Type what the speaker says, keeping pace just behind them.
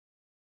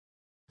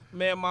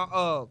Man,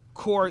 my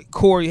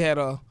Corey had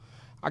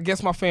I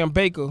guess my fan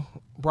Baker,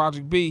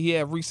 Project B, he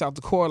had reached out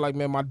to Corey like,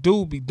 man, my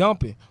dude be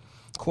dumping.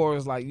 Corey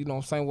was like, you know what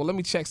I'm saying, well, let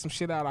me check some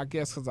shit out, I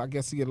guess, because I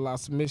guess he get a lot of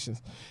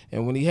submissions.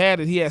 And when he had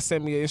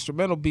sent me an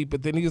instrumental beat,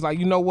 but then he was like,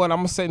 you know what, I'm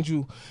going to send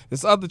you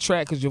this other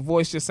track because your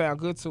voice just sound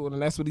good to it,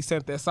 and that's what he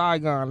sent that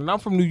Saigon. And I'm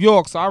from New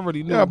York, so I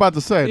already knew. Yeah, I'm about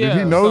to say, did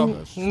he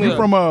know? You're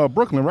from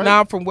Brooklyn, right?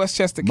 Nah, I'm from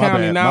Westchester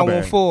County, bad,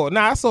 914.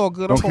 Nah, that's all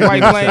good. I'm from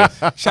White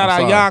Plains. Shout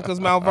out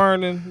Yonkers, Mount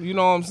Vernon, you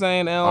know what I'm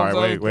saying? All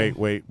right,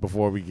 wait,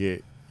 before we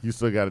get. You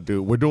still got to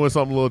do. We're doing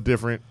something a little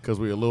different because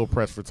we're a little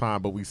pressed for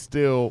time, but we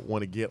still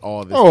want to get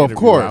all this. Oh, of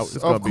course,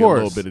 it's going to be a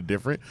little bit of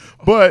different.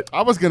 But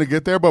I was going to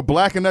get there, but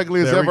Black and Ugly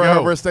has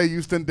ever stay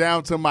Houston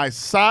down to my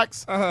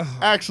socks.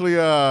 Actually,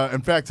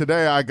 in fact,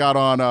 today I got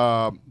on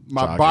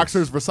my Joggers.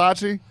 Boxers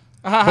Versace.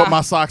 But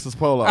my socks is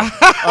Polo. I'm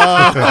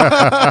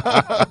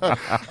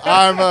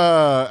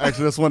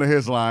actually that's one of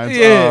his lines.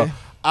 Yeah.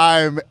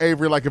 I'm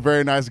Avery like a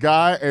very nice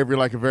guy. Avery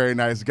like a very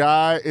nice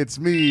guy. It's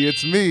me.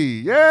 It's me.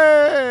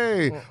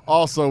 Yay!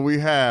 Also, we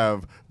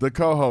have the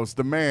co-host,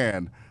 the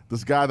man,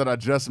 this guy that I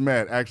just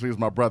met. Actually, is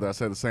my brother. I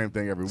say the same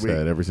thing every week. Say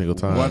it every single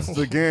time. Once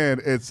again,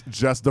 it's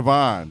Just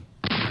Devon.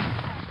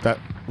 That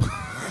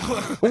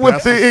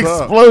with the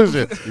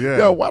explosion. Yeah.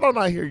 Yo, why don't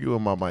I hear you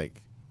in my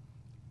mic?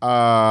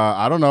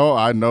 I don't know.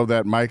 I know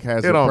that Mike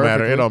has it. It don't matter.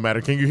 perfectly. It don't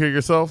matter. Can you hear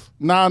yourself?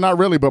 Nah, not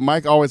really. But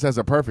Mike always has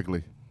it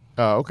perfectly.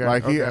 Oh, okay.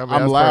 Like okay.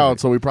 I'm loud,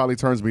 so he probably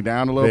turns me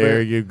down a little bit.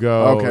 There you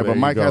go. Okay, there but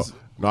Mike has.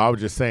 No, I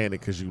was just saying it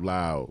because you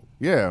loud.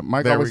 Yeah,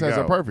 Mike There always we has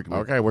go. it perfectly.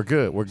 Okay, we're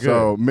good. We're good.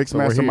 So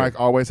Mixmaster we're here. Mike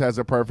always has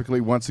it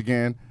perfectly. Once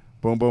again,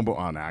 boom, boom, boom.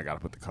 Oh, now I got to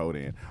put the code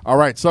in. All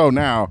right, so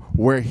now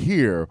we're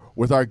here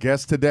with our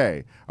guest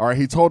today. All right,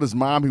 he told his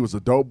mom he was a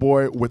dope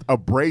boy with a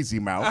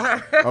brazy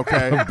mouth.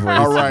 Okay,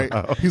 all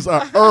right. He's a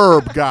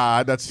herb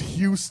god. That's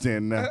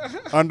Houston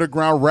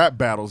underground rap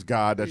battles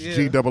god. That's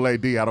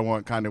GAAD. I don't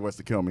want Kanye West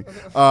to kill me.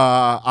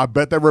 I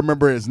bet they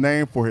remember his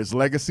name for his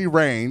legacy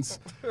reigns.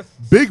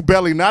 Big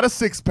belly, not a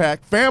six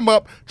pack. Fam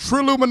up,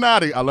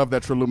 Triluminati. I love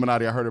that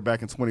Triluminati. I heard it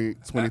back in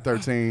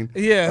 2013.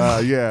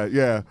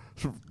 Yeah.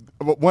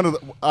 One of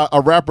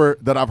a rapper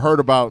that I've heard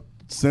about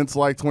since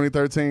like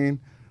 2013.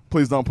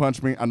 Please don't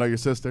punch me. I know your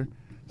sister.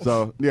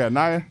 So yeah,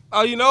 Naya.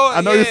 Oh, you know what?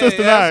 I know your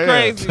sister Naya.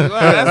 That's crazy. Yeah.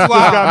 That's Just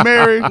why. got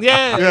married.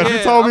 Yeah,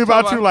 She told me I'm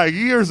about talking you like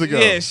years ago.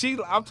 Yeah,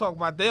 I'm talking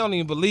about. They don't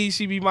even believe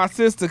she be my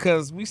sister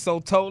because we so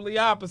totally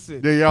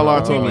opposite. Yeah, y'all are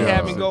We totally be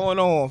having opposite. going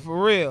on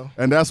for real.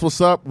 And that's what's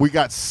up. We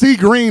got C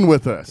Green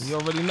with us. You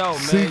already know,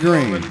 man. C You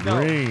Green. already know.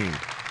 Green.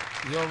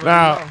 You already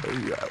Now,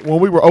 know. when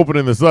we were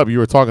opening this up, you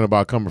were talking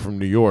about coming from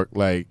New York.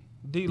 Like,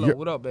 D-Lo,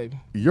 what up, baby?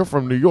 you're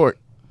from New York.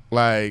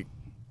 Like,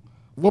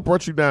 what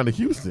brought you down to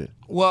Houston?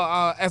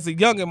 Well, as a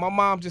youngin', my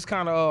mom just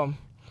kind of,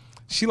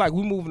 she like,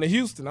 we moving to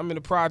Houston. I'm in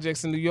the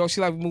projects in New York.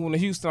 She like, we moving to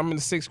Houston. I'm in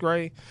the 6th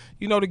grade,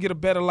 you know, to get a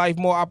better life,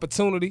 more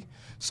opportunity.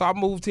 So I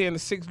moved here in the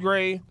 6th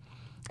grade,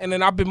 and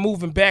then I've been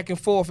moving back and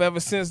forth ever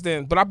since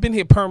then. But I've been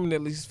here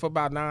permanently for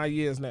about 9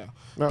 years now,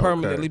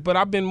 permanently. But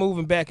I've been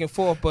moving back and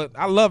forth, but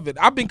I love it.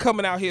 I've been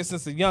coming out here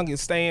since the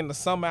youngest, staying the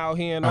summer out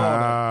here and all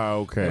that.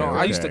 Okay. You know,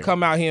 I used to okay.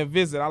 come out here and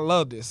visit. I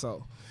loved it,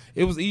 so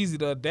it was easy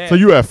to adapt. So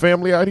you have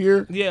family out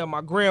here? Yeah,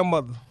 my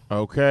grandmother.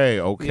 Okay.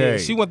 Yeah,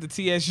 she went to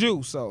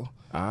TSU, so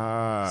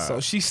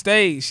she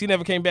stayed. She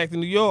never came back to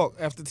New York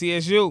after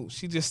TSU.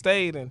 She just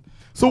stayed. And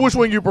So which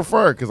one you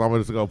prefer? Because I'm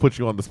just gonna put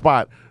you on the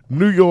spot.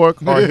 New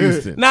York or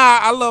Houston? nah,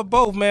 I love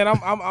both, man.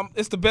 I'm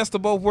it's the best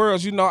of both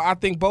worlds. You know, I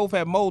think both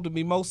have molded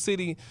me. Most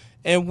City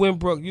and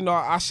Winbrook. You know,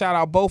 I shout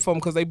out both of them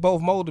because they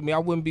both molded me. I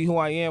wouldn't be who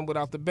I am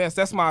without the best.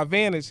 That's my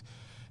advantage.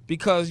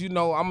 Because, you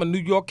know, I'm a New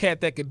York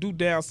cat that could do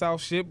down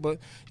south shit, but,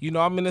 you know,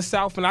 I'm in the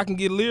South and I can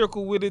get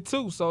lyrical with it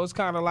too. So it's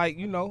kind of like,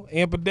 you know,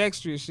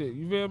 ambidextrous shit.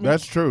 You feel me?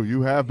 That's true.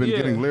 You have been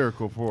getting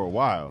lyrical for a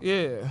while.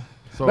 Yeah.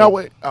 So Now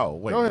wait. Oh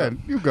wait. go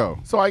ahead. You go.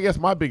 So I guess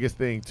my biggest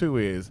thing too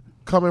is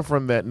coming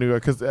from that New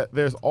York, because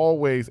there's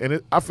always,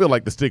 and I feel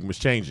like the stigma's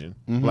changing.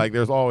 Mm-hmm. Like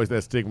there's always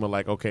that stigma,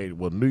 like, okay,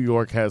 well, New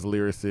York has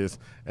lyricists,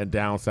 and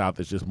down south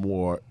is just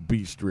more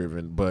beats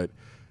driven. But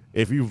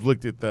if you've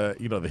looked at the,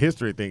 you know, the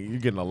history thing, you're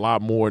getting a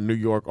lot more New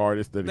York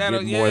artists that are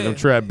getting more of them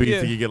trap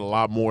beats, and you get a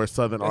lot more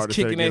Southern artists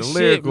that are kicking that getting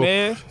shit, lyrical.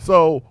 man.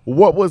 So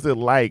what was it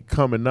like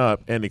coming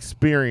up and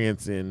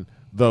experiencing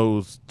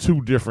those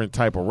two different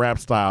type of rap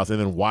styles and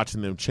then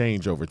watching them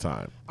change over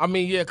time? I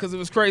mean, yeah, because it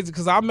was crazy.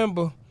 Because I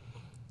remember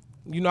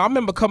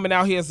coming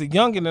out here as a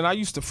youngin' and I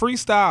used to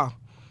freestyle.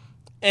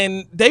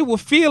 And they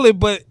would feel it,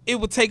 but it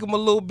would take them a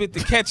little bit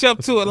to catch up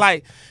to it.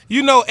 Like,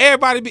 you know,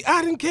 everybody be,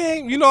 I done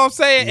came, you know what I'm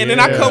saying? And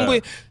then I come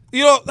with,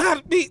 you know,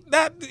 that,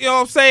 you know what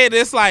I'm saying?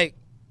 It's like,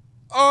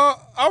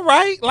 all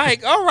right,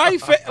 like, all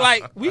right,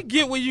 like, we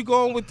get where you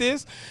going with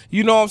this,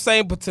 you know what I'm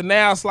saying? But to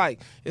now, it's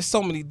like, it's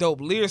so many dope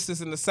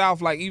lyricists in the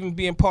South, like, even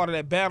being part of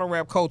that battle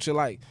rap culture,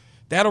 like,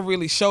 that'll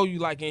really show you,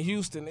 like, in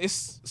Houston,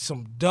 it's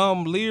some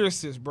dumb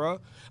lyricists, bro.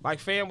 Like,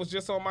 Fam was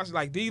just on my,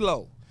 like,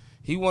 D-Lo.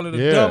 He one of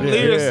the dumb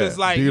lyricists,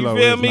 like, D-Lo you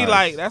feel is me? nice.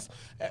 Like, that's,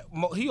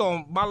 he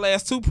on my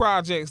last 2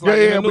 projects, like,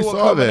 Yeah, and the we new one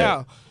saw coming that.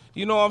 out.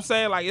 You know what I'm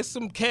saying? Like, it's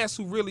some cats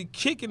who really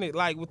kicking it,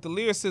 like, with the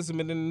lyricism.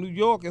 And in New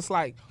York, it's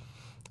like,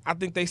 I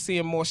think they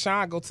seeing more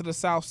shine go to the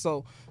South.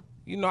 So,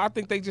 you know, I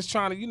think they just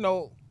trying to, you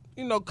know,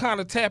 kind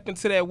of tap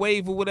into that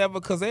wave or whatever,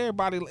 because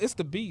everybody, it's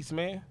the beast,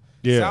 man.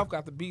 Yeah. South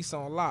got the beast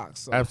on lock.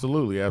 So.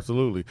 Absolutely. Yeah.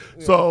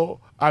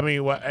 So, I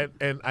mean,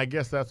 and I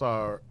guess that's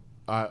our,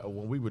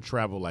 when we would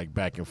travel, like,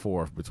 back and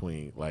forth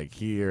between, like,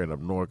 here and up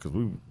north, because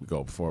we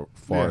go far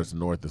as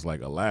north as,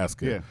 like,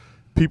 Alaska. Yeah.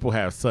 People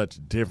have such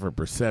different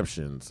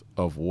perceptions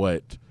of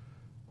what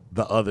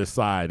the other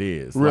side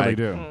is. Really like,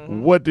 do.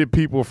 Mm-hmm. What did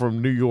people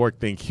from New York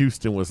think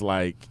Houston was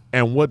like,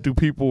 and what do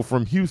people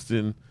from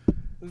Houston,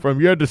 from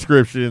your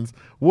descriptions,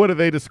 what do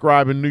they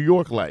describe in New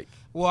York like?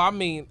 Well, I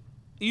mean,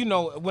 you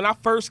know, when I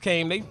first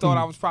came, they thought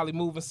I was probably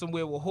moving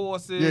somewhere with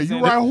horses. Yeah, you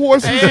and- ride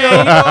horses. Hey, yo.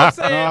 you know what I'm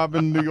saying? No, I've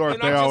been in New York.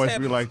 And They I just always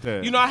had be to- like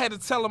that. You know, I had to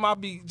tell them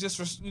I'd be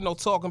just, you know,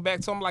 talking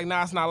back to them like,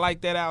 nah, it's not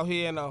like that out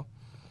here. And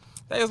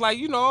they was like,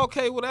 you know,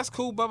 okay, well, that's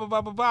cool, blah, blah,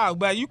 blah, blah, blah.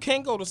 But you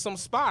can go to some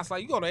spots.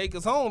 Like, you go to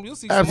Acres Home, you'll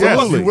see some Yes,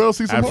 Absolutely. you will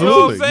see some You know what I'm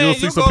Absolutely. saying? You'll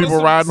see some go to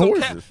people riding some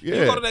horses. You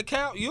Yeah. go to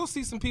the you'll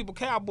see some people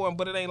cowboying,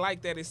 but it ain't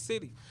like that in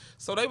city.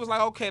 So they was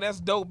like, okay, that's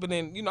dope. And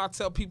then, you know, I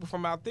tell people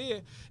from out there,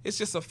 it's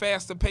just a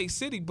faster paced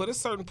city, but it's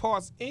certain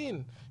parts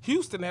in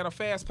Houston that are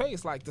fast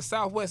paced. Like the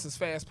Southwest is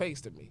fast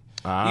paced to me.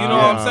 You know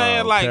what I'm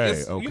saying? Like,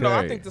 it's, you know, I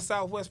okay. think the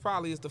Southwest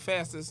probably is the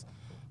fastest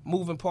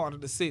moving part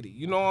of the city.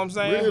 You know what I'm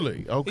saying?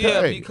 Really? Okay.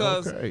 Yeah,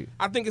 because Okay.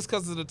 I think it's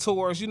because of the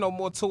tourists. You know,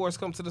 more tourists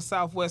come to the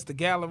Southwest, the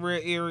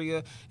Galleria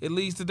area. It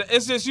leads to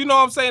it's just, you know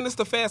what I'm saying? It's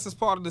the fastest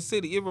part of the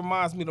city. It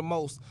reminds me the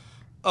most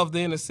of the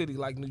inner city,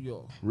 like New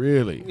York.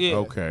 Really? Yeah.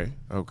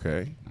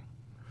 Okay.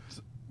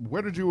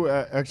 Where did you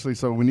actually?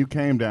 So when you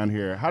came down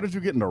here, how did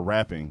you get into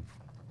rapping?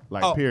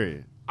 Like, Oh.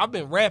 period. I've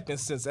been rapping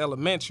since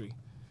elementary.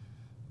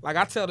 Like,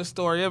 I tell this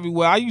story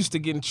everywhere. I used to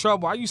get in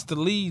trouble. I used to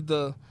lead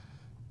the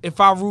If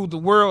I Ruled the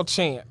World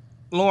chant,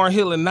 Lauryn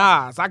Hill and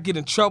Nas. I get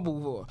in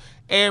trouble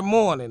every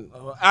morning.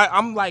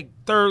 I'm like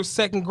third,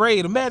 second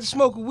grade. Imagine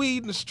smoking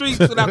weed in the streets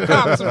without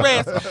cops and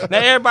rats. Now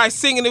everybody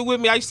singing it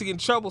with me. I used to get in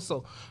trouble.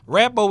 So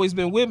rap always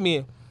been with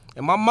me.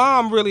 And my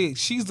mom really,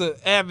 she's an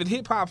avid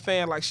hip-hop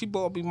fan. Like, she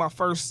bought me my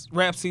first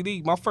rap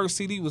CD. My first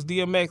CD was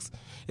DMX,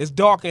 It's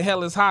Dark and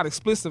Hell is Hot,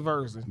 explicit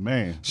version.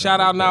 Man.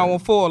 Shout out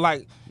 914.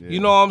 Like, you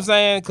know what I'm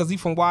saying? Because he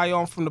from YO,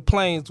 I'm from the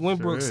Plains,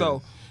 Winbrook. is.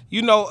 So,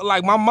 you know,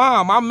 like my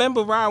mom, I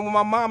remember riding with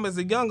my mom as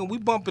a youngin'. We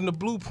bumping the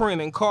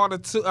Blueprint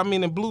and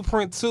in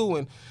Blueprint 2,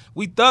 and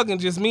we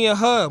thugging, just me and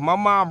her. My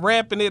mom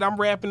rapping it, I'm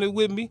rapping it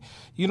with me.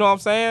 You know what I'm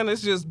saying?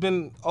 It's just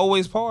been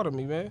always part of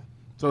me, man.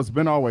 So it's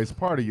been always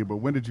part of you, but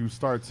when did you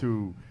start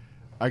to,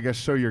 I guess,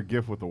 show your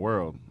gift with the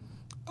world?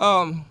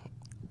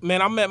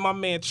 Man, I met my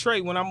man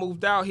Trey when I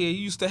moved out here. He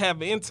used to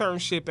have an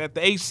internship at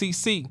the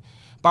HCC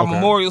by Okay.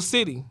 Memorial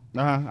City.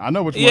 I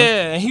know which one.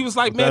 Yeah, and he was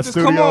like, man, That just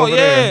studio come on, over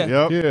there.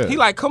 yeah. Yep. Yeah. He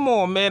like, come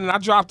on, man. And I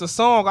dropped a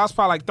song. I was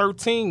probably like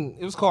 13.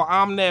 It was called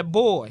I'm That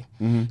Boy.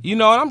 Mm-hmm. You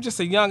know, and I'm just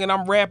a young and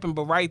I'm rapping,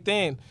 but right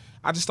then,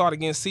 I just started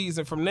getting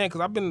seasoned from then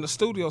because I've been in the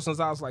studio since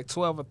I was like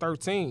 12 or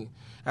 13.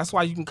 That's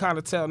why you can kind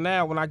of tell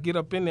now when I get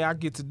up in there, I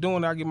get to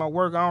doing it, I get my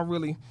work. I don't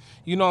really,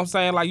 you know what I'm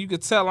saying? Like, you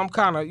could tell I'm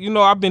kind of, you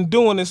know, I've been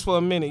doing this for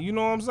a minute. You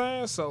know what I'm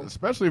saying? So,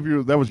 Especially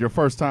if that was your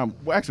first time.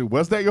 Well, actually,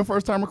 was that your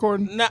first time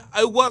recording? now,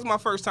 it was my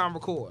first time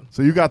recording.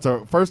 So you got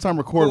to first time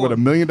record with $1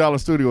 million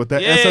studio with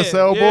that Yeah,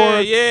 SSL yeah,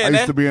 board? yeah. I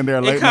used to be in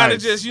there late It kind of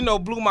nights. just, you know,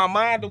 blew my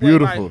mind away.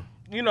 Beautiful. Like,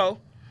 you know,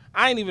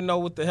 I didn't even know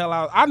what the hell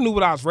I knew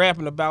what I was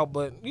rapping about,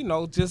 but, you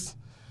know, just,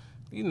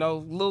 you know,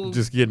 little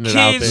Just getting it kid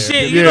out there.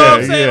 shit. Yeah, You know what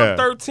I'm saying? yeah. I'm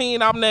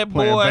 13. I'm that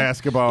boy. Playing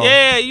basketball,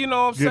 Yeah, you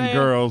know what I'm getting saying?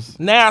 girls.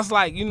 Now it's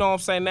like, you know what I'm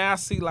saying? Now I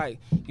see, like,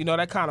 you know,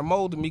 that kind of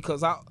molded me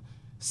because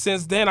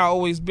since then I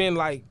always been,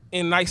 like,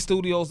 in nice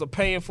studios or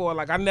paying for it.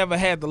 Like, I never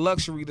had the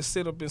luxury to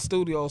sit up in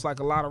studios like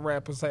a lot of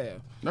rappers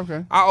have.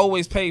 Okay. I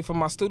always paid for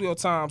my studio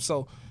time,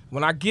 so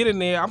when I get in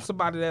there, I'm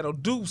somebody that'll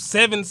do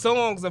 7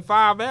 songs in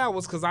 5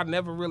 hours because I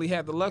never really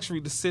had the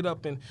luxury to sit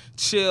up and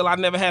chill. I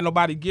never had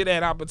nobody get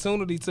that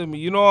opportunity to me.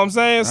 You know what I'm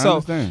saying? So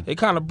understand. it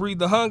kind of breathed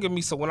the hunger in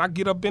me. So when I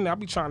get up in there, I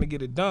be trying to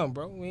get it done,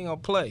 bro. We ain't gonna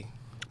play.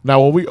 Now,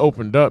 when we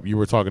opened up, you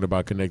were talking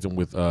about connecting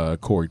with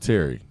Corey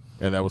Terry,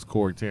 and that was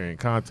Corey Terry in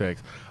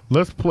Context.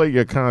 Let's play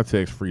your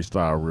Context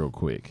freestyle real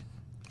quick.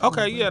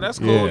 Okay, yeah, that's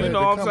cool. Yeah. You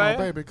know what I'm Come saying?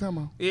 on, baby, come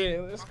on.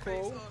 Yeah, that's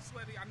cool.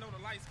 I know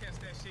the lights catch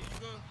that shit. You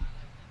good?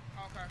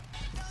 Okay.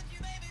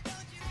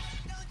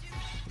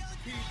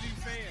 PG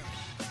fam.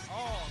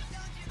 Oh,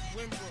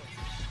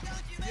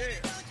 Winbrook.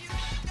 Yeah.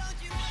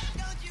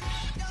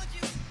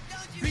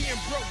 Being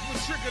broke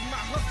was triggered my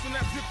hustle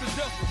as if the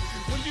duffel.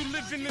 When you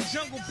live in the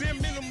jungle, bare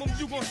minimum,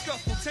 you gon'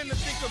 scuffle. Tend to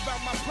think about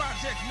my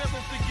project, never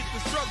forget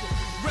the struggle.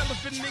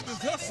 Relevant niggas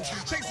hustle,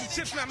 chasing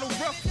chips, not no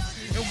ruffle.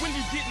 And when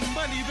you getting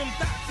money, them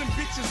thoughts and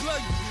bitches love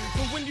you.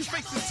 But when you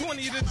face the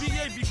 20, the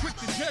DA be quick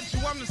to judge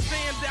you. I'm the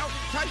standout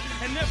type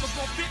and never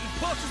gon' fit in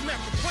puzzles. Map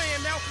the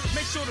plan out,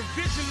 make sure the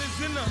vision is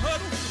in the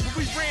huddle. When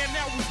we ran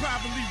out, we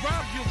probably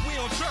robbed you. We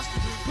don't trust trust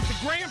you. Put the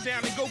gram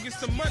down and go get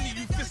some money,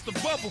 you fist the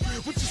bubble.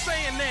 What you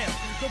saying now?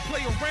 Don't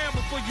play around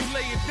before you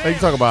lay it down. Hey, you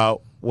talk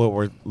about what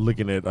we're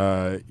looking at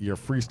your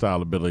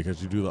freestyle ability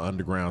because you do the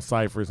underground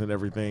ciphers and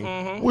everything.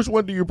 Mm-hmm. Which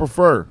one do you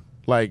prefer?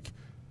 Like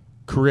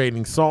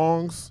creating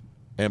songs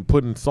and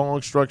putting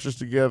song structures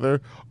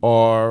together,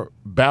 or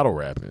battle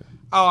rapping?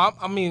 Oh,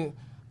 I mean,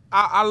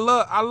 I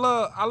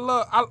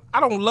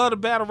don't love the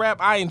battle rap.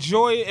 I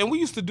enjoy it, and we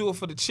used to do it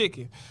for the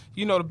chicken.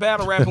 You know, the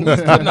battle rapping, we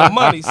was putting up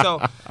money,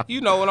 so you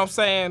know what I'm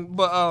saying.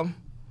 But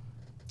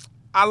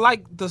I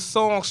like the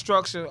song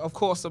structure, of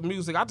course, of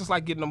music. I just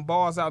like getting them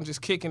bars out and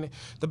just kicking it.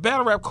 The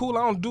battle rap, cool.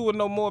 I don't do it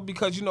no more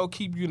because, you know,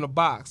 keep you in the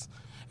box.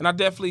 And I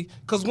definitely,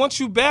 because once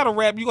you battle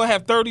rap, you're going to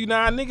have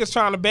 39 niggas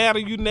trying to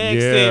battle you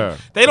next. Yeah.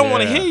 And they don't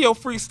want to hear your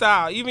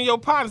freestyle. Even your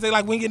partners, they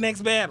like, when your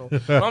next battle?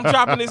 I'm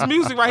dropping this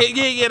music right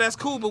here. Yeah, that's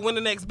cool, but when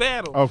the next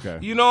battle? Okay.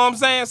 You know what I'm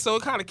saying? So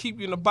it kind of keep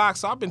you in the box.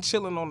 So I've been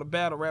chilling on the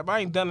battle rap. I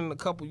ain't done it in a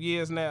couple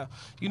years now.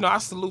 You know, I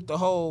salute the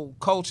whole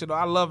culture, though.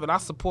 I love it. I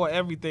support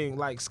everything,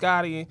 like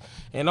Scotty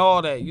and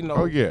all that, you know.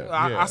 Oh, yeah.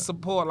 I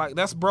support, like,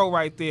 that's bro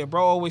right there.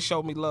 Bro always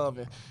showed me love.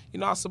 And, you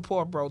know, I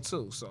support bro,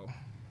 too, so.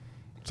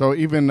 So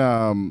even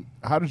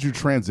how did you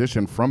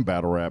transition from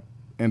battle rap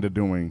into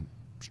doing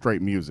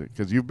straight music?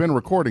 Because you've been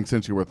recording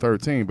since you were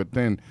 13, but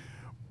then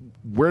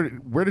where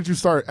did you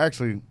start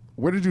actually?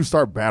 Where did you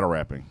start battle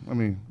rapping? I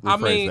mean,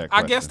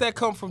 I guess that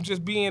come from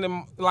just being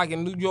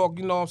in New York.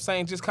 You know what I'm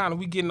saying? Just kind of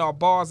we getting our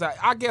bars out.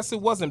 I guess it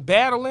wasn't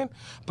battling,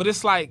 but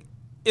it's like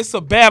it's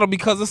a battle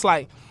because it's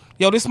like,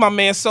 yo, this my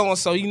man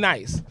so-and-so, he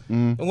nice.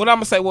 And when I'm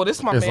going to say, well,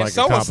 this my It's man like a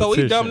so-and-so,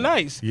 he dumb competition.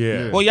 nice.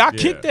 Yeah. Well, y'all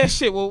kick that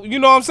shit. Well, you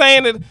know what I'm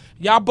saying? That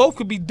y'all both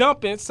could be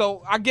dumping.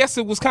 So I guess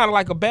it was kind of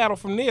like a battle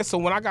from there. So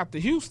when I got to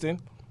Houston,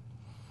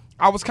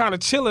 I was kind of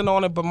chilling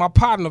on it, but my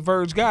partner,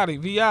 Verge Gotti,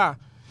 V.I.,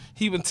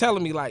 he been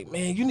telling me, like,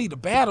 man, you need a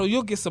battle.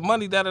 You'll get some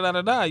money,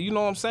 da-da-da-da-da. You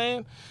know what I'm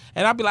saying?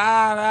 And I'd be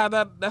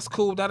like, that's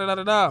cool,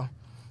 da-da-da-da-da.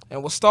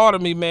 And what started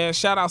me, man,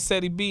 shout out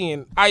Seti B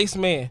and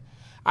Iceman.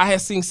 I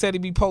had seen Seti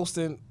B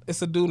posting,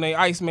 it's a dude named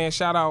Iceman,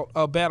 shout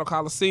out Battle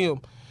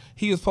Coliseum.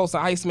 He was posting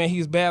Iceman, he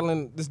was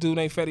battling this dude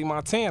named Fetty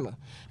Montana.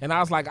 And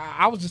I was like,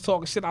 I was just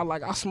talking shit. I was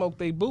like, I smoke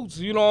they boots,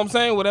 you know what I'm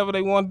saying? Whatever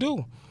they want to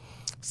do.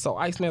 So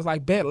Iceman's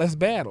like, bet, let's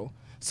battle.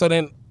 So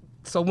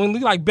when we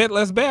like, bet,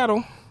 let's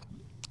battle,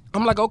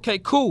 I'm like, okay,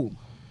 cool.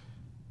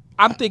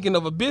 I'm thinking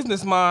of a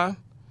business mind.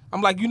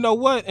 I'm like, you know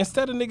what?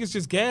 Instead of niggas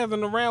just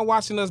gathering around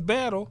watching us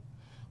battle,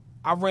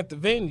 I rent the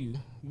venue.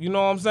 You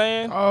know what I'm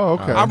saying? Oh,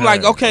 okay. I'm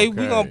like, okay,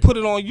 we going to put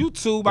it on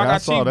YouTube. Yeah, I I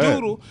got saw Chief that.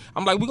 Doodle.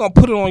 I'm like, we going to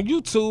put it on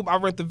YouTube. I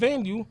rent the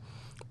venue.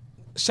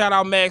 Shout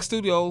out Mag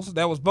Studios.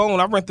 That was Bone.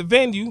 I rent the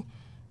venue.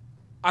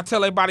 I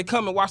tell everybody,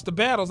 come and watch the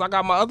battles. I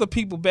got my other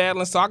people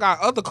battling, so I got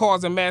other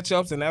cards and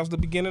matchups, and that was the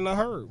beginning of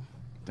Herb.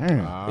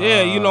 Damn.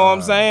 Yeah, you know what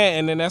I'm saying?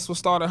 And then that's what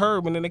started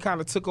Herb, and then it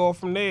kind of took off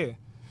from there.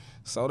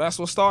 So that's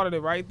what started it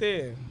right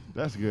there.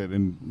 That's good,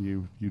 and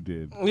you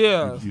did.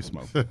 Yeah. You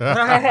smoked. You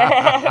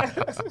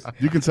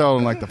can tell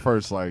in like the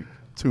first like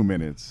 2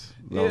 minutes.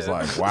 I was Yeah.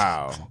 like,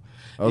 wow.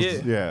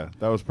 That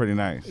was pretty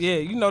nice. Yeah,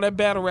 you know that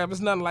battle rap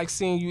is nothing like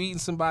seeing you eating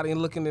somebody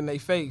and looking in their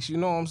face. You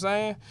know what I'm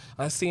saying?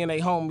 Seeing they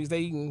homies, they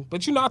eating.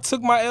 But you know, I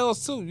took my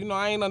L's too. You know,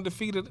 I ain't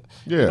undefeated.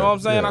 Yeah, You know what I'm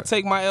saying? yeah. I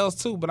take my L's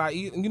too, but I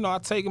eat. You know, I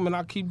take them and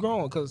I keep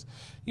growing because,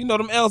 you know,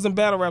 them L's in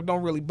battle rap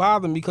don't really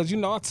bother me because, you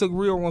know, I took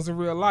real ones in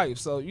real life.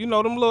 So, you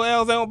know, them little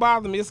L's, they don't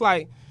bother me. It's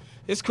like,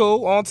 it's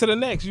cool. On to the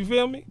next. You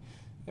feel me?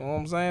 You know what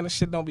I'm saying? That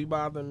shit don't be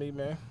bothering me,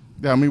 man.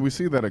 Yeah, I mean, we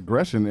see that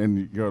aggression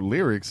in your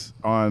lyrics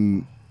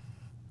on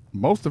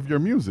most of your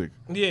music.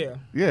 Yeah.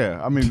 Yeah,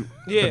 I mean,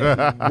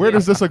 Yeah. where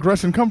does this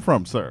aggression come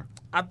from, sir?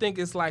 I think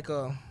it's like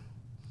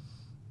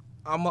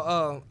I'm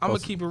gonna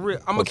keep it real.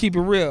 I'm gonna keep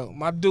it real.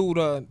 My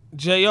dude,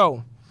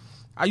 J.O.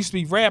 I used to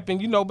be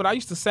rapping, you know, but I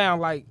used to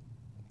sound like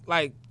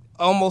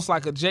almost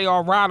like a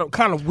J.R. Ryder,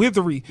 kind of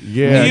withery.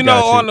 Yeah, you I know,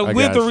 got you. on the I got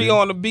withery you.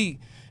 on the beat.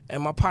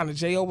 And my partner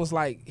J.O. was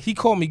like, he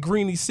called me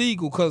Greenie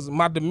Siegel because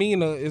my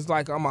demeanor is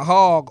like I'm a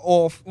hog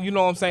off, you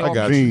know what I'm saying? I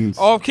got you. Jeans.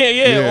 Off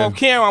camera, Yeah. off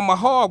camera, I'm a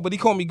hog, but he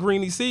called me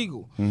Greenie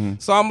Siegel. Mm-hmm.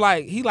 So I'm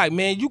like, he like,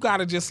 man, you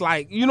gotta just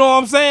like, you know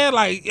what I'm saying?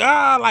 Like,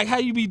 like how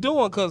you be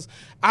doing? Cause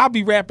I'll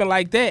be rapping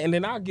like that, and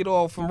then I'll get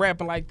off from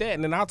rapping like that,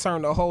 and then I'll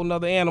turn to a whole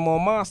nother animal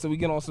and monster. We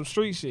get on some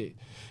street shit.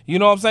 You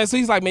know what I'm saying? So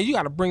he's like, man, you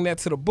gotta bring that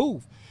to the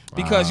booth.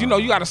 Because, you know,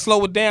 you gotta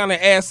slow it down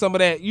and add some of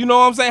that. You know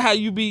what I'm saying? How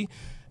you be,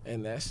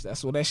 and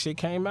that's where that shit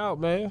came out,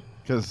 man.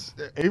 Because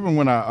even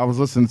when I was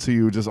listening to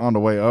you just on the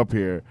way up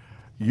here,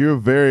 you're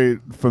very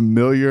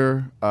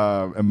familiar,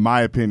 in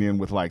my opinion,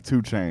 with like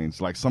 2 Chainz,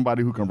 like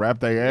somebody who can rap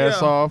their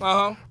ass Yeah, off,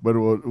 uh-huh. but it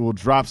will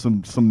drop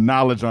some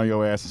knowledge on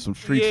your ass and some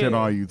street shit Yeah,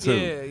 on you too.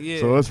 yeah, yeah.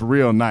 So it's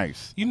real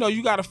nice. You know,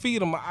 you gotta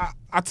feed him.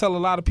 I tell a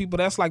lot of people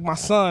that's like my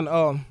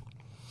son.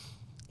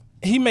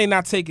 He may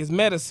not take his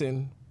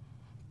medicine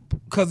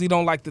because he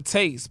don't like the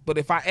taste, but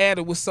if I add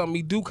it with something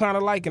he do kind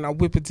of like and I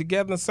whip it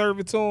together and serve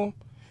it to him,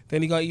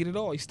 then he gonna eat it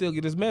all. He still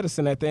get his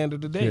medicine at the end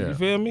of the day. Yeah. You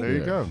feel me? There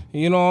you go.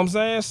 You know what I'm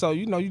saying? So,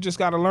 you know, you just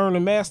gotta learn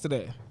and master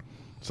that.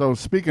 So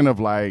speaking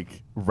of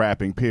like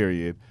rapping,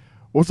 period,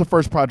 what's the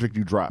first project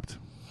you dropped?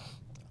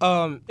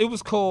 It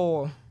was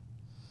called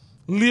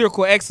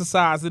lyrical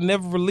exercise that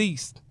never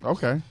released.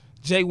 Okay.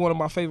 Jay, one of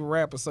my favorite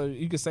rappers, so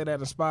you can say that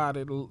inspired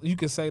it. You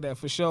can say that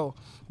for sure.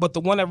 But the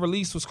one that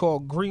released was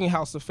called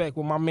Greenhouse Effect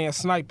with my man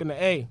Snipe in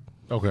the A.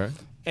 Okay.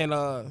 And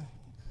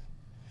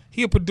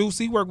he a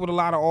producer. He worked with a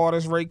lot of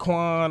artists,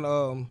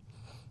 Raekwon,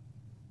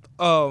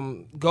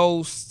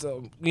 Ghost,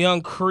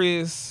 Young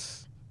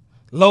Chris,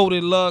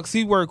 Loaded Lux.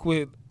 He worked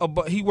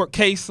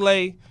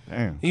K-Slay.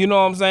 Damn. You know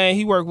what I'm saying?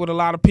 He worked with a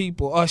lot of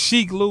people.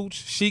 Sheik Luch.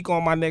 Sheik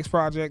on my next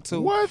project too.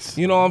 What?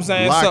 You know what I'm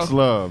saying? Locks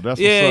Love. That's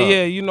yeah, what's up.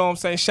 yeah. You know what I'm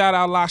saying? Shout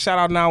out Lock. Shout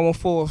out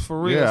 914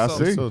 for real. Yeah, I so,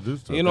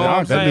 see. You know what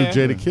I'm that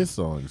saying? new Jada Kiss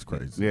song is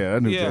crazy. Yeah,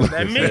 that new Yeah, Jada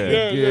that Kiss.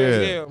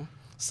 me. Yeah.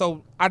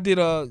 So I did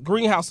a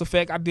Greenhouse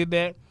Effect. I did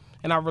that,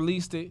 and I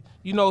released it.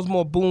 You know, it's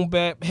more boom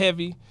bap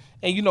heavy,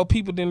 and you know,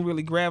 people didn't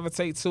really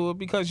gravitate to it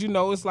because you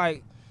know it's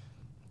like,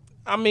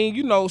 I mean,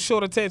 you know,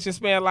 short attention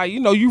span. Like, you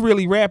know, you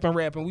really rapping.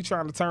 We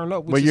trying to turn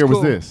up. Which What is year cool.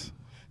 was this?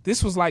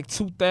 This was like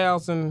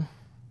 2011.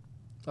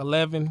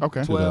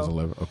 Okay. 12.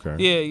 2011. Okay.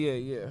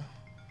 Yeah.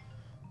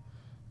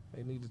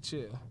 They need to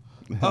chill.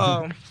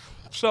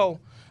 So,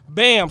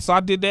 bam. So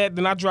I did that.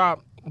 Then I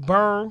dropped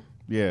Burn.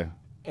 Yeah.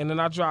 And then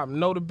I dropped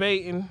No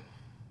Debating.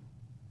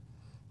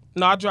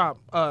 No, I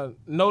dropped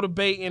No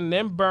Debating,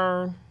 then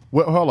Burn.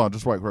 Well, hold on,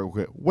 just real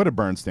quick. What did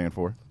Burn stand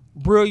for?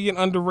 Brilliant,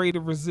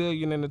 Underrated,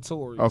 Resilient, and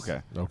Notorious. Okay.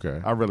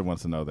 Okay. I really want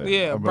to know that.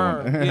 Yeah, I've been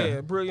Burn. wondering.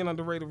 Yeah, Brilliant,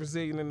 Underrated,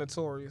 Resilient, and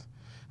Notorious.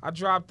 I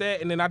dropped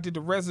that, and then I did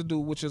The Residue,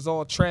 which is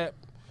all trap,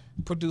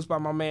 produced by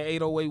my man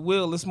 808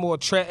 Will. It's more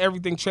trap,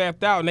 everything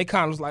trapped out, and they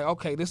kind of was like,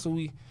 okay, this is what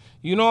we,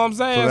 you know what I'm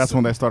saying? So that's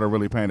when they started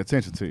really paying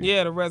attention to you.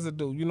 Yeah, The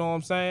Residue, you know what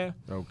I'm saying?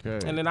 Okay.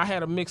 And then I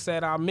had a mix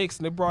at our mix,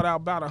 and it brought out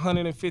about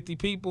 150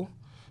 people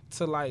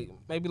to like,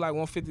 maybe like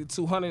 150 to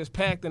 200 is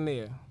packed in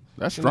there.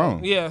 That's You know?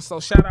 strong. Yeah, so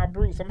shout out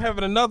Bruce. I'm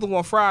having another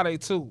one Friday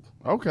too.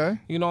 Okay.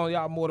 You know,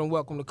 y'all more than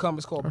welcome to come.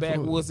 It's called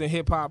Backwoods and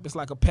Hip Hop. It's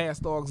like a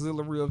past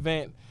auxiliary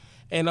event.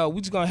 And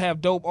we just gonna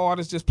have dope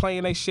artists just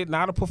playing their shit,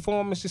 not a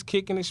performance, just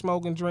kicking it,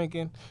 smoking,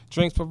 drinking,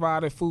 drinks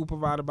provided, food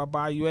provided by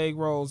Bayou Egg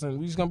Rolls, and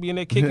we just gonna be in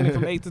there kicking it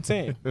from 8 to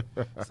 10.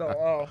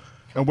 So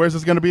And where's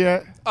this going to be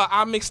at?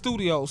 I Mix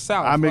Studios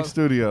South. iMix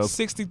Studios.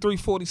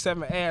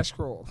 6347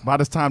 Ashcroft. By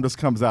the time this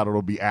comes out,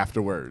 it'll be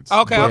afterwards.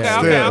 Okay, But okay,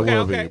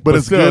 still, okay. But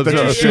it's still, good that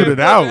you yeah. shoot it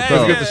out, Hey,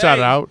 though. It's good to shout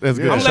it out. It's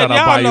good I'm to shout letting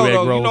out y'all Bayou know, Egg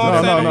though. You Rolls. know what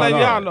I'm saying? I'm No, letting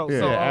no. y'all know. Yeah,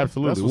 So, Yeah, That's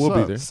absolutely. what's We'll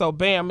be up. there. So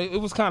bam,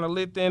 it was kind of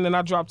lit then, and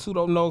I dropped Two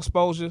Dope No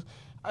Exposure.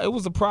 It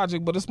was a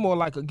project, but it's more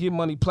like a Get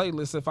Money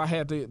playlist if I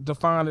had to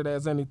define it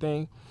as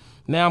anything.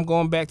 Now I'm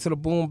going back to the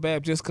boom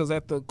bap just because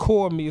at the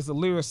core of me is a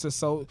lyricist,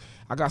 so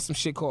I got some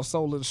shit called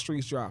Soul of the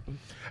Streets dropping.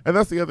 And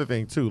that's the other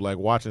thing too. Like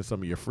watching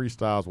some of your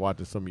freestyles,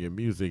 watching some of your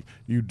music,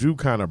 you do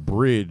kind of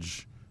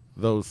bridge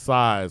those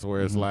sides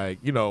where it's like,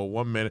 you know,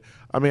 1 minute.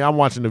 I mean, I'm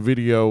watching the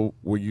video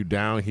where you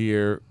down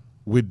here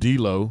with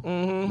D-Lo,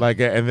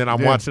 like, and then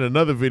I'm watching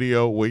another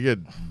video where you're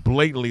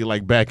blatantly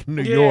like back in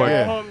New York.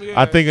 yeah.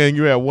 I think and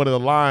you had one of the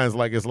lines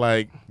like it's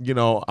like, you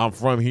know, I'm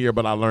from here,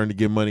 but I learned to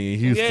get money in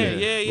Houston.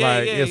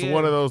 Like it's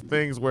one of those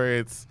things where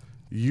it's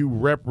you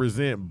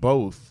represent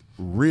both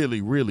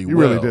really, really You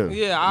well. really do.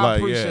 Yeah, I Like,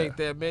 appreciate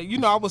that, man. You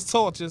know, I was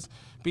taught just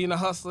being a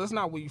hustler. It's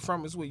not where you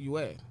from, it's where you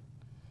at.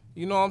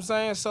 You know what I'm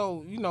saying?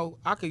 So, you know,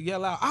 I could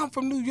yell out, I'm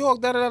from New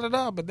York,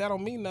 da-da-da-da-da, but that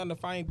don't mean nothing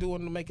if I ain't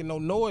making no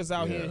noise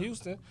out here in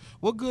Houston.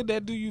 What good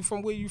that do you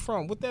from where you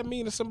from? What that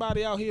mean to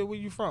somebody out here where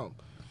you from?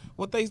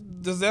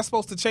 Does that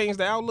supposed to change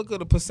the outlook or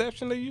the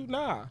perception of you?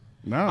 Nah.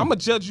 No. I'm going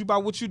to judge you by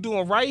what you're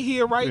doing right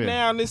here, right Yeah.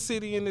 now in this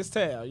city, in this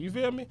town. You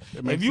feel me?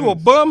 makes If you a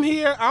sense. bum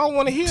here, I don't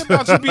want to hear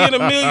about you being a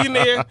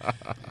millionaire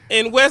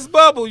in West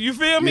Bubble. You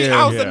feel me?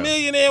 Yeah, I was yeah. a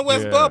millionaire in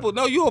West Yeah. Bubble.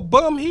 No, you a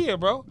bum here,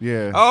 bro. Yeah. You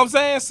know what I'm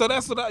saying? So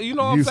that's what you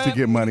know what Used I'm to saying?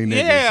 get money niggas.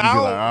 Yeah, You be I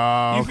don't, like,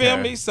 oh, you feel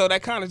okay. me? So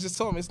that kind of just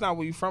told me it's not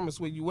where you from, it's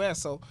where you at.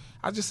 So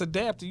I just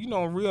adapted, you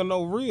know, real,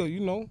 no real, you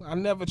know. I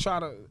never try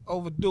to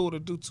overdo it or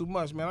do too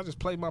much, man. I just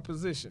play my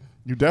position.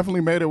 You definitely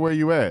made it where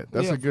you at.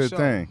 That's Yeah, a good for sure,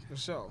 thing. For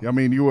sure. I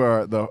mean, you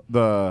are the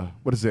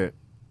what is it?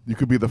 You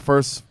could be the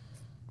first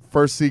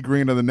C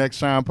Green of the next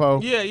Sean Poe.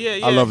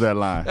 Yeah. I love that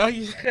line. Oh,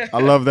 yeah. I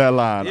love that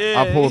line.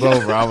 Yeah. I pulled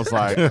over. I was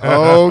like, okay,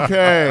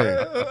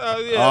 Oh,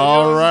 yeah,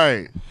 all you know,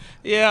 right.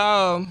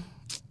 Yeah,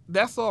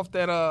 that's off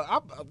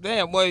that.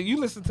 Damn, well, you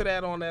listen to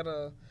that on that.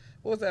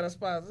 What was that? A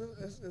spot?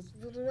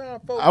 It's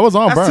around 4. I was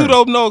on That's Burn. Too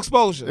Dope, No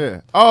Exposure.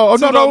 Yeah. Oh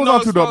no, Too no, it Dope, was No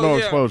on Too Dope, No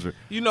yeah. Exposure.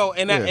 You know,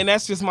 and Yeah. and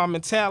that's just my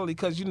mentality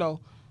because you know,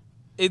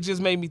 it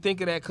just made me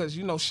think of that because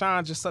you know,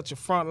 Sean just such a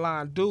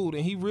frontline dude,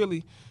 and he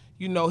really.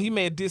 You know, he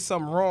may have did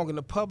something wrong in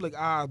the public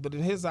eyes, but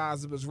in his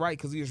eyes it was right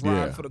because he was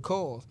riding Yeah. for the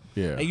cause.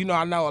 Yeah. And you know,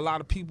 I know a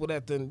lot of people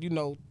that then, you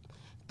know,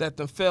 that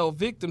then fell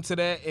victim to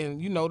that,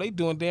 and you know, they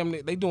doing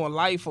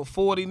life for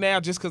 40 now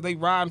just because they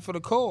riding for the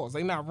cause.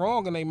 They not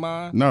wrong in their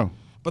mind, No,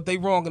 but they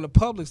wrong in the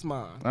public's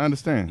mind. I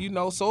understand. You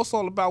know, so it's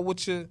all about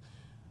what your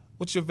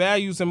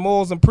values and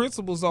morals and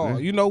principles are.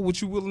 You know,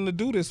 what you willing to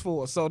do this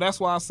for. So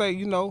that's why I say,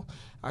 you know,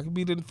 I could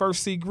be the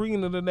first C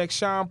Green of the next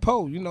Sean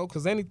Poe. You know,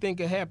 because anything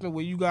can happen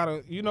where you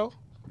gotta, you know.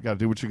 You got to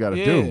do what you got to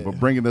Yeah. do. But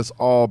bringing this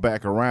all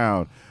back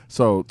around.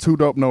 So, Too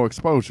Dope, No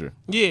Exposure.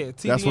 Yeah,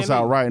 TDNE. That's what's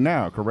out right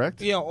now,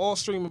 correct? Yeah, on all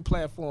streaming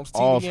platforms.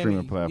 All TDNE.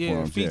 streaming platforms, Yeah,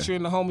 yeah.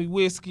 featuring the homie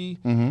Whiskey,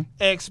 Mhm.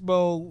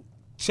 Expo,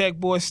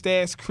 Checkboy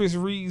Stats, Chris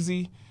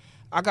Reezy.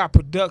 I got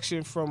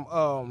production from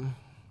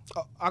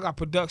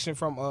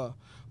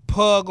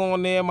Pug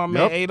on there, my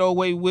man Yep.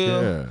 808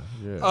 Will. Yeah,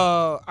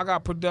 yeah. I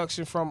got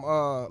production from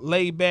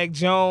Laidback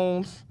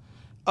Jones,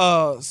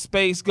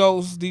 Space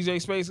Ghost, DJ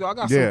Space Ghost. I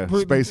got Yeah,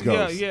 some Space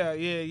Ghost. Yeah.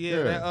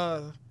 Yeah.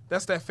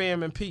 That's that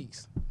Fam and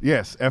Peace.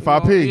 Yes, You know?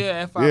 FIP.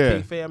 Yeah,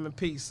 FIP, Fam and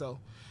Peace. So,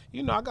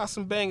 I got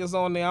some bangers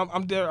on there.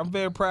 I'm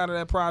very proud of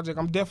that project.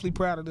 I'm definitely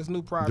proud of this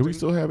new project. Do we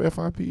still have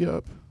FIP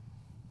up?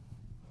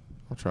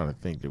 I'm trying to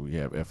think that we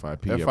have FIP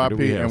up. or do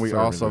FIP, have and we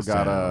Serving also This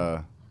got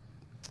Town?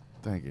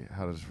 dang it,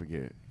 how did I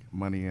forget?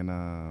 Money and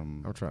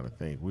I'm trying to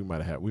think. We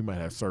might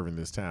have Serving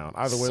This Town.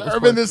 Either way, let's Serving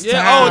put- This Yeah,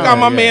 Town. I got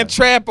my Yeah. man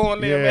Trap on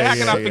there, Yeah, man. How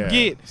can I yeah.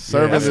 forget?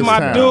 Serving That's This my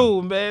Town.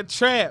 dude, man.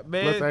 Trap, Let's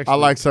man. actually- I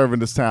like Serving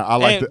This Town. I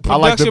like And the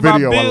production by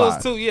video a Bills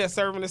lot. too. Yeah,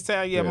 Serving This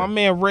Town. Yeah, Yeah. my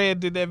man Red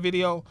did that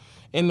video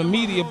in the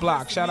media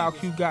block. Shout out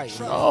Q Guy.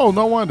 Oh,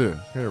 no wonder.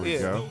 Here we Yeah.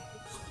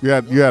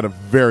 go. You had a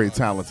very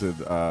talented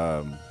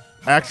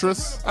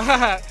actress.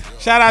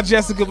 Shout out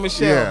Jessica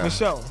Michelle. Yeah.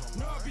 Michelle.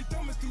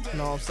 You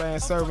know what I'm saying?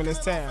 Serving This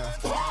Town.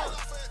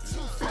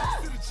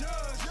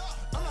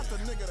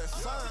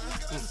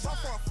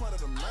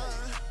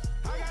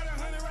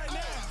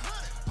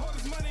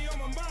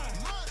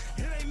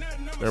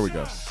 There we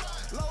go.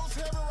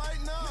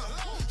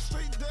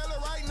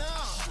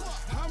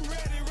 I'm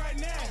ready right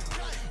now.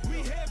 We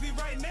heavy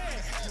right now.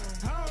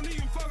 I don't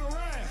even fuck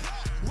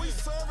around. We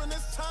serving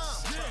this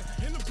time.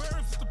 Yeah, in the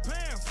birds with the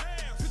pounds.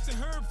 Picture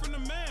heard from the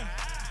man.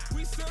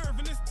 We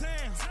serving this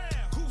town.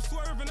 Who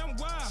swerving? I'm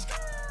wild.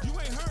 You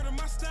ain't heard of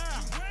my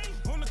style.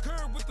 On the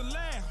curb with the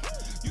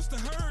laugh. Used to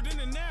herd in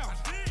and out.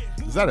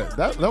 Is that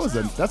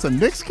it? That's a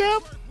Knicks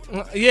cap?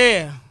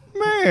 Yeah.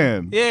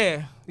 Man.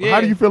 Yeah. How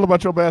do you feel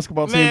about your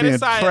basketball team Man, being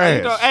it's all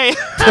trash? right. Hey.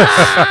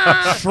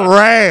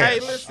 Trash. Hey,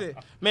 listen,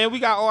 man, we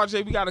got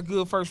RJ. We got a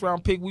good first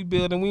round pick. We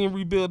building. We in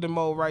rebuilding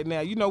mode right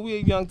now. We a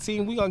young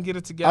team. We gonna get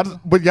it together.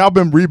 But y'all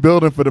been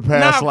rebuilding for the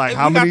past Nah,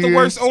 how many We got the years?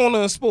 worst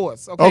owner in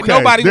sports. Okay, Okay,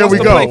 nobody there wants we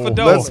to go. play for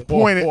Dolan. Let's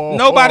point it.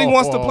 Nobody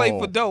wants to play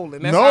for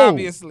Dolan. That's No.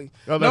 obviously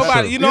Oh, that's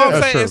nobody. true. You know Yeah, what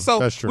I'm that's saying? true. So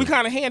That's true. we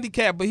kind of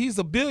handicapped, but he's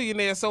a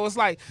billionaire, so it's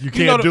like You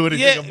can't do the-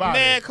 anything about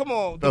man, it. come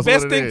on. That's the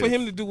best what it thing for is.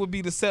 him to do would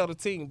be to sell the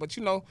team, but He's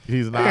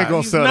He not. ain't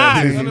gonna he's sell not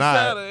that team. gonna not.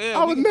 sell it. Yeah,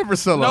 I would never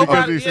sell Nobody- it.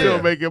 Because he's yeah.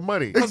 still making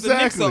money. Because the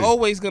Knicks Exactly. are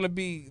always going to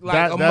be like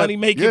That- a that-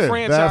 money-making yeah,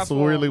 franchise. That's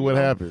for really them, what you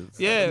know? happens.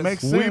 Yes.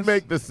 Makes We sense.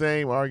 make the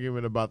same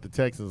argument about the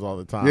Texans all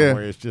the time, Yeah.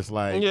 where it's just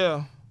like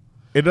Yeah.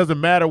 it doesn't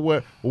matter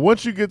what.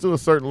 Once you get to a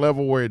certain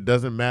level where it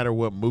doesn't matter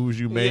what moves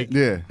you make,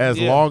 Yeah. as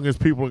Yeah. long as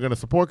people are going to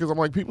support. Because I'm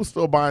like, people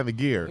still buying the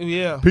gear.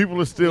 Yeah. People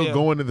are still Yeah.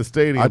 going to the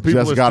stadium. I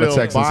people just are got a still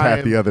Texans hat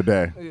buying, the other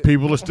day.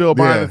 People are still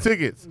buying Yeah. the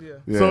tickets.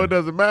 Yeah. So Yeah. it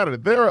doesn't matter.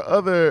 There are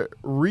other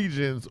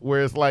regions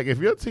where it's like, if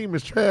your team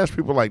is trash,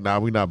 people are like, nah,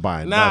 we're not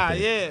buying Nah,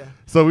 nothing. yeah.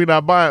 So we're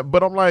not buying.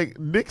 But I'm like,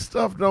 Knicks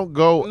stuff don't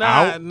go Nah,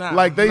 out. nah,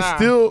 like they nah.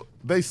 still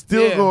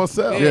Yeah. gonna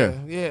sell. Yeah.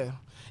 Yeah. Yeah.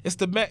 It's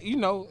the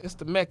it's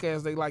the Mecca,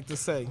 as they like to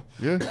say.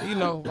 Yeah.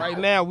 Right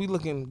now we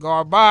looking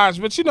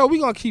garbage, but we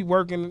gonna keep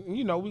working.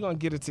 We gonna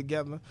get it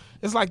together.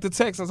 It's like the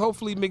Texans.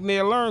 Hopefully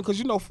McNair learned, because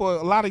for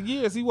a lot of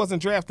years he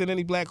wasn't drafting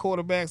any black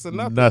quarterbacks or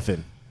nothing.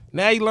 Nothing.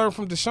 Now he learned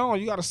from Deshaun.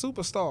 You got a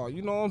superstar.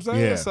 You know what I'm saying?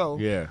 Yeah. So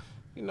yeah.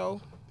 you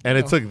And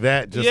it know. took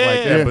that just Yeah.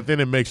 like that, Yeah. but then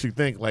it makes you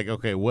think like,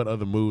 okay, what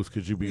other moves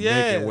could you be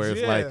Yes, making? Where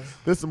it's like, yes.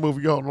 this is a move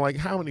I'm like,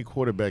 how many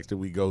quarterbacks did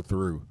we go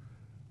through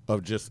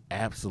of just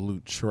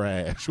absolute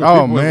trash? Where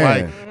Oh, people was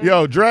man. like,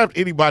 yo, draft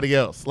anybody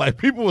else. Like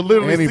people would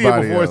literally see it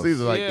Anybody before else.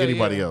 season, like Yeah,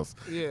 anybody yeah. else,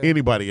 Yeah.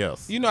 anybody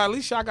else. At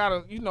least y'all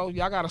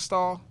got a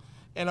star,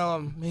 and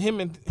him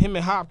and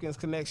Hopkins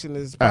connection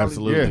is probably,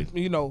 Absolutely.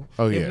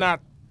 Oh, yeah. if not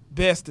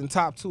best in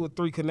top 2 or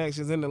 3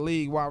 connections in the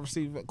league, wide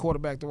receiver,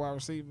 quarterback to wide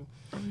receiver.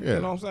 Yeah.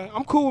 You know what I'm saying?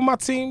 I'm cool with my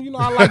team.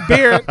 I like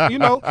Barrett.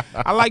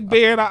 I like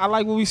Barrett. I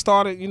like when we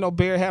started.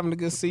 Barrett having a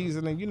good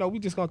season, and we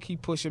just gonna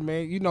keep pushing,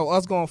 man.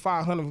 Us going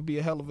 500 would be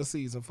a hell of a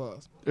season for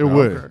us. It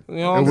would. You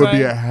know what it I'm would saying?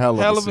 be a hell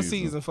of a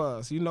season for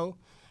us.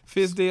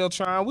 Fizdale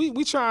trying.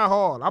 We trying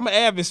hard. I'm an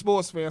avid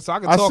sports fan, so I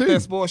can I talk see. that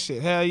sports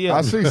shit. Hell yeah.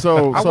 I see.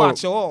 So, I so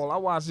watch it all. I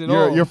watch it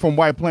all. you're from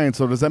White Plains,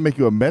 so does that make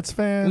you a Mets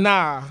fan?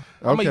 Nah,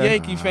 I'm a Okay.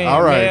 Yankee fan.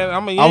 All right. Man.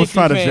 I'm a Yankee I was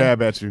trying fan. to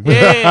jab at you.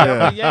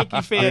 Yeah, I'm a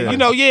Yankee fan.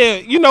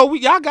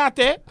 Y'all got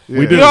that.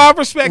 We do. I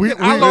respect We- it.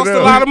 I we- lost we- a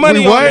lot of we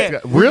money on what?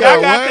 that. Really?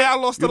 Y'all got What? that. I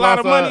lost You a lot lost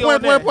of money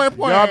on that.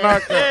 Y'all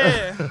knocked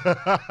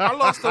Yeah. I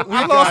lost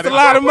a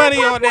lot of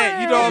money on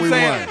that. You know what I'm We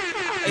saying?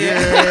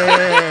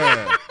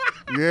 Yeah.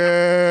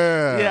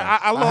 Yeah. Yeah,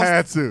 I lost.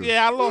 had to.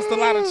 Yeah, I lost a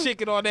lot of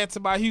chicken on that to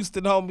my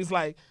Houston homies.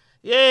 Like,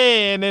 Yeah,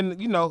 and then I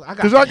got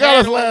Because y'all got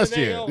us the hat last on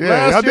year. today. Yeah,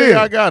 last y'all year did.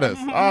 y'all got us.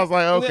 I was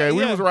like, okay,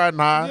 we Yeah. was riding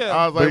high. Yeah.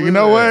 I was like, But you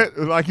know what?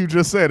 Like you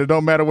just said, it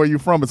don't matter where you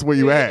from, it's where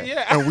you at.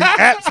 Yeah. And we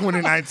at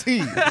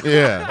 2019.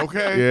 Yeah.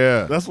 Okay?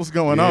 Yeah. That's what's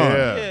going on.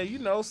 Yeah.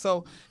 Yeah,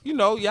 so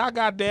y'all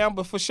got down,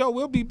 but for sure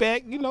we'll be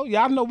back.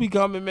 Y'all know we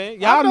coming, man. I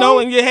Y'all know. know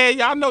in your head,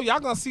 y'all know y'all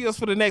gonna see us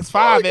for the next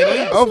 5 at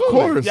least. Of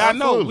course. Y'all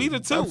know Absolutely. we the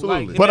two.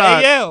 Absolutely. Like But in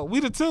I- the AL, we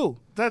the two.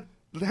 That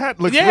hat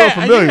looks Yeah, real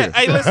familiar. yeah.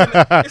 Hey, listen,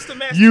 it's the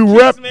Master You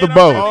Kicks, rep man. the I'm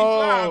boat. really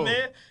Oh. fly,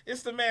 man.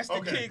 It's the Master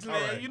Kicks, man.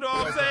 all right. You know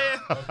what I'm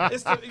saying?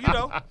 It's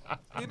the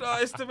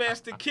it's the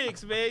Master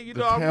Kicks, man. I'm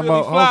Camo-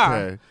 really fly.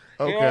 okay.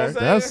 You know what I'm Okay.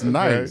 saying? That's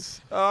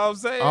nice. You know what I'm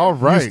saying? All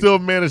right. You still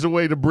managed a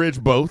way to bridge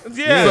both.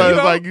 Yeah, So you it's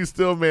know. like you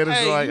still managed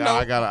Hey, to like,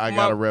 I my-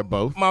 gotta rep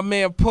both. My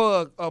man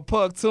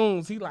Pug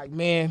Tunes, he like,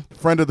 man,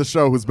 Friend of the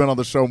show who's been on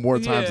the show more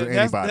times than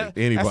that's-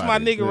 anybody. That's my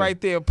Anybody, nigga yeah.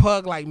 right there.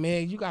 Pug like,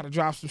 man, you gotta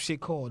drop some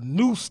shit called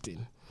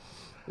Newston.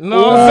 Know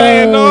what I'm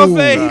saying? Know what I'm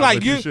saying? He Nah, like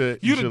but you. you should-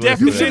 You you the should listen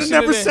to You that. should definition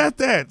have of never that. said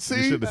that.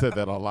 You See? should have said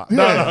that a lot. Yeah.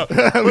 No,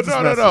 But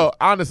but no.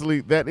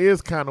 Honestly, that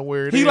is kind of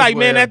where it is. He like,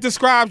 man, where- that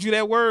describes you.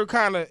 That word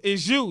kind of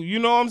is you. You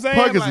know what I'm saying?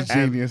 Pug is Like, a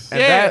genius.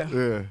 and Yeah. that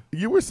Yeah.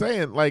 you were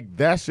saying like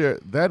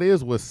that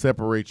is what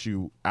separates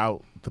you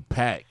out the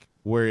pack.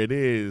 Where it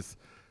is,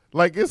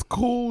 like it's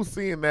cool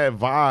seeing that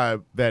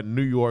vibe, that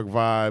New York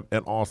vibe,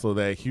 and also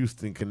that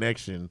Houston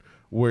connection,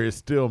 where it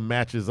still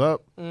matches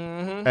up,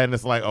 and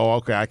it's like, oh,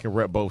 okay, I can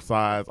rep both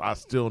sides. I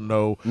still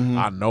know,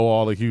 I know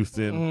all of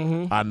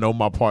Houston. I know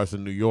my parts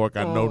of New York.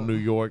 I know New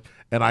York,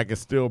 and I can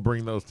still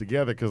bring those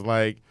together. Because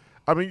like,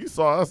 I mean, you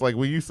saw us like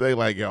when you say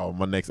like, yo,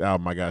 my next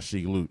album, I got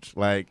Chic Luch.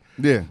 Like,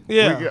 Yeah.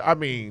 Yeah. I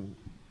mean,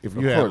 if you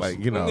Of had course.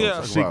 like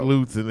Yeah. Chic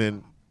Lutz and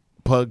then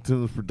Pug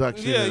Tunes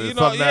production, Yeah, and you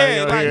know, something down yeah,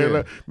 here,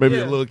 like- here, maybe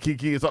yeah. a little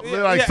Kiki or something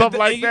Yeah, like yeah, something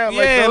like that.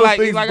 Like yeah, those like,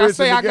 things like I bridging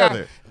say, I got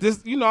together.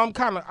 this.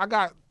 I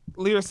got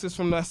lyricists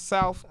from the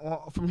South,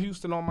 from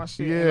Houston on my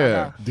shit. and I Yeah.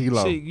 got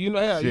D-Lo. shit,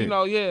 yeah, Shit.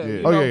 yeah. Yeah.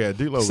 You Oh know? yeah,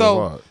 D-Lo was So,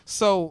 hard.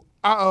 so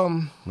I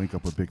Link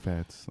up with Big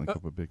Fats. Link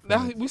up with Big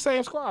Fats. we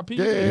same squad. PUD.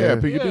 Yeah,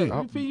 PUD. Yeah,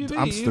 I'm- PUD.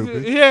 I'm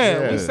stupid.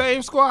 Yeah, we Yeah.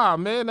 same squad,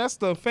 man. That's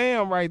the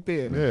fam right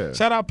there. Yeah.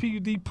 Shout out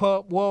PUD,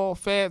 Pup, Wall,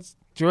 Fats,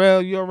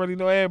 Jarrell. You already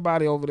know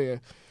everybody over there.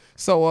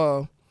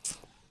 So,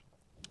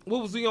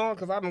 what was we on?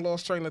 Because I done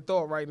lost train of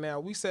thought right now.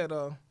 We said,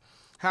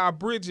 how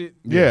Bridget.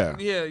 Yeah.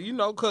 Yeah,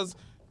 because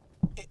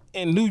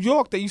in New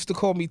York, they used to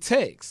call me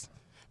Tex.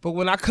 But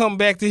when I come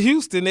back to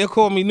Houston, they'll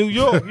call me New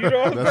York. You know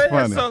what I'm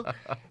That's saying?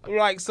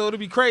 funny. So it'll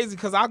be crazy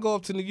because I go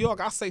up to New York,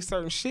 I say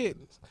certain shit.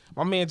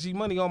 My man G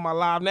Money on my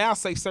live now, I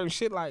say certain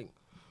shit like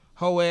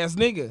hoe ass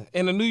nigga.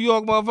 And the New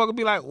York motherfucker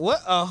be like,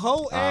 what, a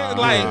hoe ass?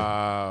 Like,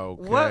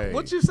 Okay.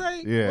 what you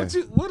say? Yeah.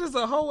 What is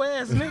a hoe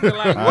ass nigga?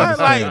 Like I what?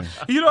 Like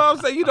understand. you know what I'm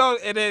saying?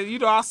 And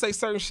then I say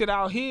certain shit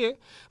out here,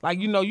 like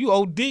you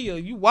OD or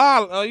you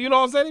wild. You know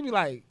what I'm saying? They be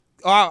like,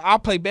 I'll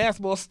play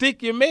basketball,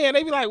 stick your man.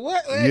 They be like,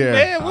 what? Hey, Yeah.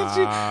 man, what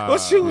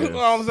you? You know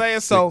what I'm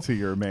saying? So Stick to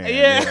your man.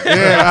 Yeah.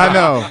 Yeah, I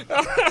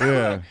know.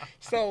 Yeah.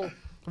 so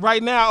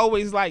right now, I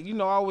always I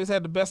always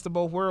had the best of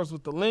both worlds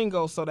with the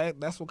lingo. So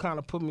that's what kind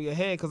of put me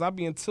ahead because I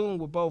be in tune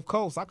with both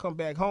coasts. I come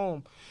back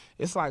home,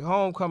 it's like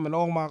homecoming.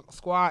 All my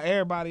squad,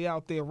 everybody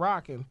out there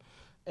rocking,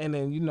 and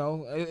then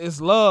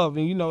it's love,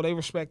 and they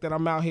respect that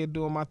I'm out here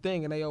doing my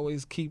thing, and they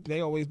always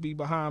be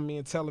behind me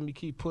and telling me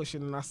keep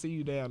pushing, and I see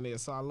you down there.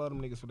 So I love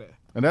them niggas for that.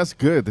 And that's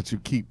good that you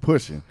keep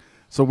pushing.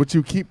 So what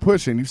you keep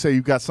pushing, you say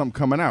you got something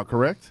coming out,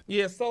 correct?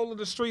 Yeah, Soul of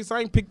the Streets.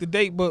 I ain't picked the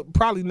date, but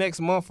probably next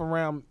month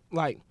around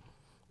like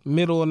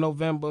middle of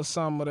November,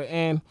 some of the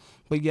end.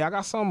 But yeah, I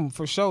got something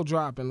for sure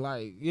dropping.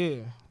 Like, yeah,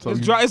 So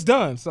it's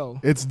done. So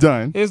It's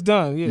done. it's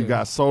done. Yeah. You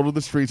got Soul of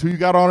the Streets. Who you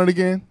got on it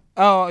again?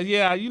 Oh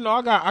yeah,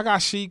 I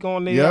got Chic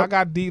on there. Yep. I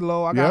got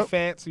D-Lo. I Yep. got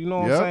Fats. You know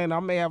what Yep. I'm saying? I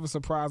may have a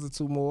surprise or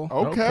two more.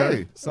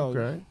 Okay. So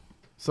Okay.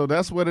 So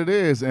that's what it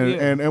is. And,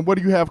 Yeah. and what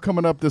do you have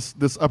coming up this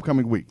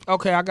upcoming week?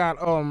 okay, I got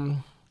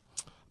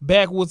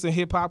Backwoods and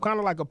Hip Hop, kind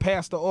of like a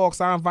Pastor Aux.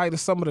 I invited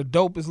some of the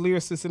dopest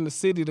lyricists in the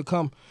city to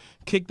come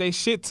kick their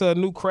shit to a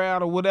new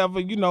crowd or whatever,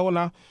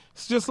 and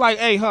it's just like,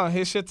 hey,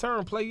 it's your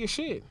turn, play your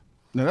shit.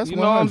 Now that's You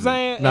know what I'm 100.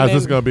 saying? Now And is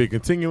this then- gonna be a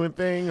continuing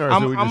thing, or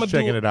is we just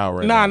checking it out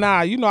right nah, now?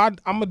 I'm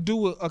gonna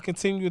do a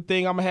continual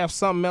thing. I'm gonna have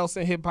something else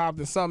in hip hop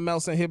and something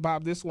else in hip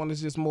hop. This one is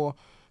just more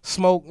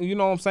smoke. You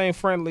know what I'm saying?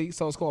 Friendly.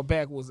 So it's called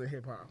Backwoods in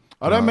Hip Hop.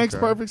 Oh, that Okay. makes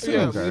perfect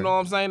Yeah, sense. you know what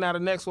I'm saying? Now the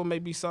next one may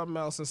be something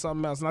else and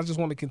something else, and I just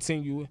want to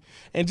continue it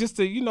and just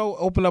to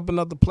open up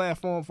another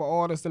platform for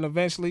artists, and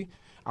eventually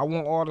I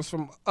want artists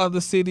from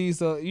other cities.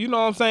 You know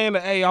what I'm saying?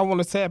 Hey, I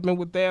want to tap in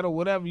with that or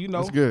whatever.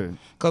 That's good.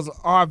 Because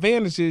our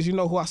advantage is,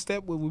 who I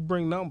step with, we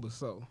bring numbers.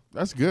 So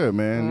That's good,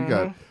 man. You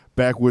got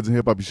Backwoods and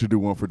Hip Hop. You should do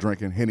one for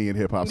drinking Henny and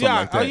hip hop, something yeah,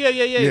 like that.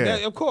 yeah.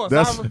 That, of course,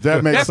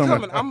 That makes that's some.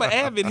 coming. I'm an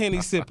avid Henny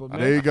sipper, man.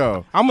 There you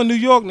go. I'm a New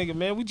York nigga,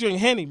 man. We drink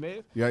Henny,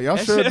 man. Yeah, y'all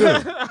That sure shit- do. You know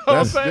what I'm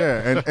That's, saying?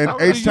 yeah, and I'm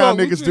New H-Town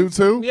York. We niggas do drink-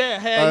 too. Yeah,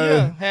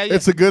 hell yeah.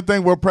 It's a good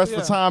thing we're pressed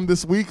Yeah. for time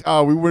this week.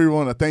 We really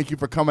want to thank you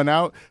for coming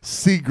out.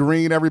 C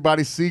Green,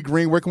 everybody. C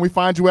Green. Where can we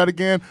find you at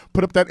again?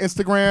 Put up that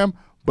Instagram.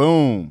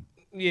 Boom.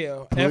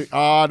 Yeah.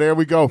 There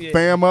we go. Yeah.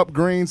 Fam up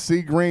Green,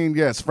 C Green.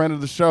 Yes, friend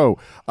of the show.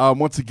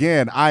 Once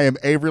again, I am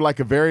Avery, like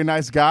a very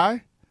nice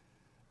guy,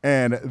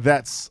 and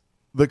that's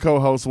the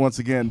co-host once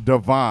again,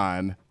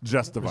 Devon,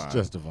 just Devon. It's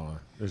just Devon.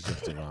 It's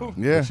just Devon.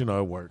 Yeah. But you know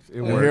it works. It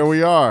And works. here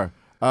we are.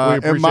 We And my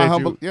appreciate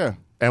humble, you. yeah.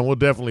 And we'll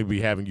definitely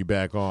be having you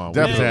back on.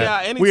 Definitely.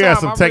 We had anytime.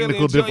 some I really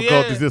technical enjoy-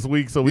 difficulties yeah. this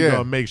week, so we're Yeah.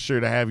 going to make sure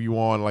to have you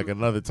on like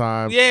another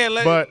time. Yeah,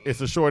 but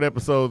it's a short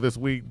episode this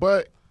week.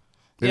 But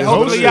Yeah, is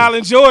hopefully what it y'all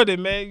enjoyed it,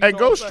 man. You hey, know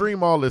go what I'm saying?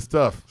 stream all this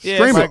stuff. Yeah,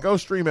 Stream so- it. Go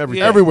stream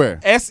everything. Yeah. Everywhere.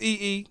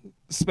 SEE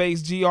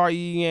space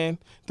GREN,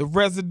 The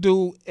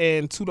Residue,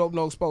 and Too Dope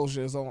No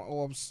Exposure is on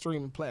all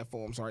streaming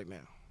platforms right now.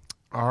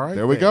 All right.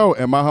 There we go.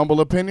 In my humble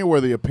opinion,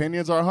 where the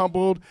opinions are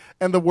humbled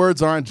and the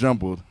words aren't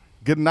jumbled.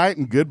 Good night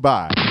and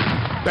goodbye.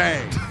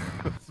 Bang.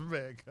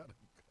 Man,